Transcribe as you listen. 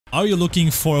Are you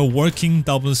looking for a working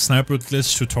double sniper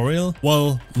glitch tutorial?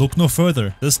 Well, look no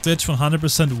further. This glitch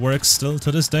 100% works still to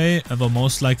this day and will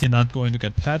most likely not going to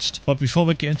get patched. But before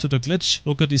we get into the glitch,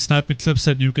 look at these sniping clips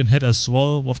that you can hit as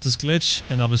well with this glitch,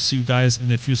 and I will see you guys in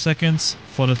a few seconds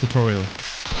for the tutorial.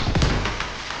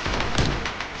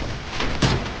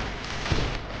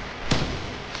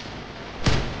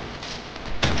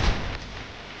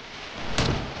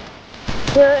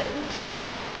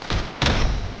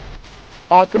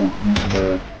 Autumn.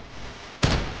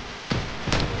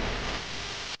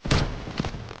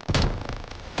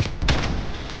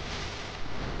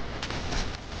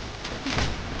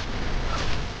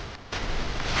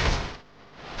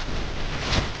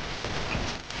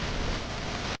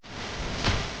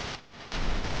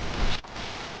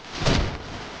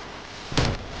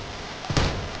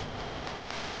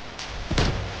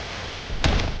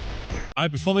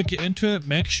 Alright, before we get into it,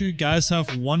 make sure you guys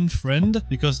have one friend,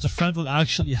 because the friend will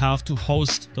actually have to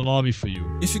host the lobby for you.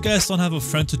 If you guys don't have a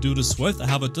friend to do this with, I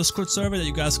have a Discord server that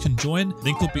you guys can join.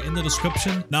 Link will be in the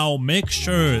description. Now make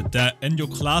sure that in your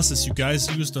classes you guys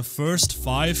use the first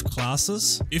 5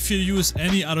 classes. If you use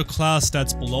any other class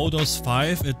that's below those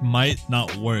 5, it might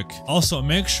not work. Also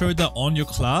make sure that on your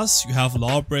class you have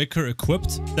Lawbreaker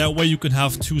equipped. That way you can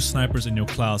have 2 snipers in your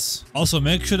class. Also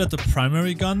make sure that the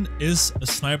primary gun is a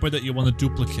sniper that you want to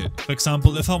duplicate. For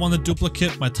example, if I want to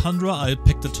duplicate my Tundra, I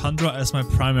pick the Tundra as my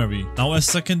primary. Now as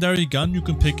secondary gun, you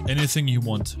can pick anything you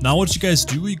want. Now what you guys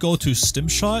do, you go to stim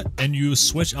shot and you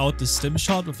switch out the stim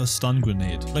shot with a stun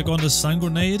grenade. Click on the stun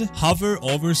grenade, hover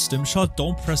over stim shot,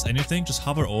 don't press anything, just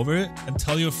hover over it and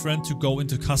tell your friend to go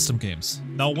into custom games.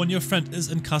 Now when your friend is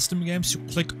in custom games, you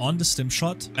click on the stim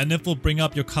shot and it will bring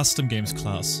up your custom games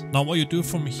class. Now what you do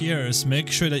from here is make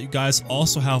sure that you guys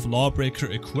also have Lawbreaker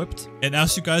equipped. And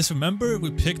as you guys remember,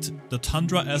 we picked the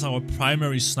Tundra as our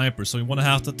primary sniper, so we want to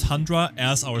have the Tundra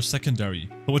as our secondary.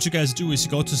 But what you guys do is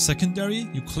you go to secondary,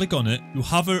 you click on it, you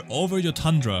hover over your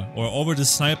Tundra or over the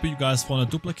sniper you guys want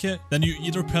to duplicate, then you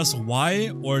either press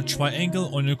Y or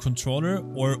triangle on your controller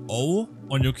or O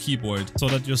on your keyboard so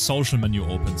that your social menu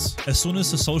opens. As soon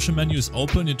as the social menu is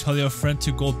open, you tell your friend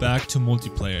to go back to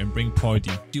multiplayer and bring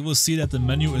party. You will see that the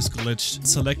menu is glitched.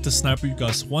 Select the sniper you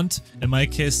guys want, in my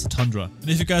case the Tundra. And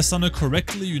if you guys done it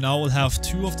correctly, you now will have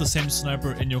 2 of the same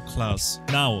sniper in your class.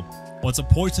 Now, what's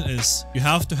important is you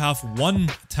have to have one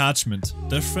attachment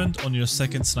different on your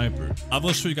second sniper. I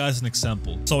will show you guys an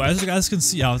example. So as you guys can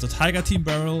see, I have the Tiger Team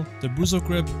barrel, the Bruiser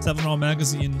grip, 7-round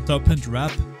magazine, the pinned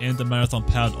wrap, and the marathon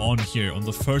pad on here on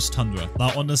the first Tundra.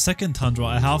 Now on the second Tundra,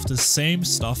 I have the same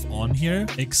stuff on here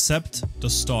except the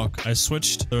stock. I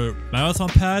switched the marathon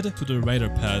pad to the Raider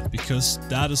pad because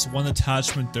that is one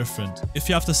attachment different. If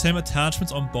you have the same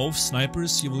attachments on both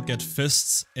snipers, you will get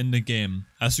fists in the game,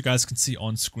 as you guys can see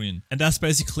on screen. And that's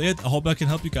basically it. I hope I can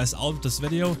help you guys out with this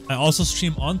video. I also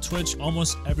stream on Twitch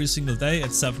almost every single day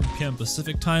at 7 PM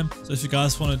Pacific time. So if you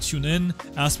guys want to tune in,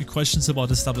 ask me questions about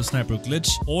this double sniper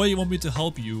glitch, or you want me to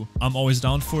help you, I'm always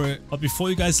down for it. But before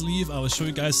you guys leave, I will show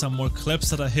you guys some more clips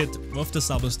that I hit with this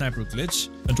double sniper glitch.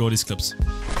 Enjoy these clips.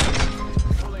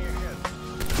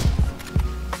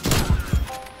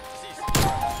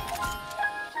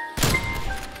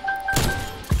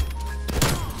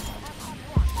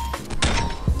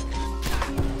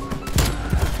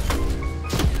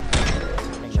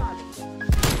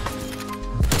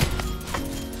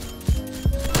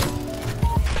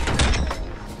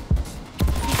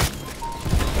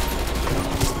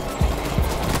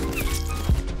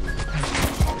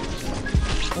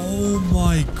 Oh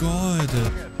my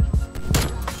god.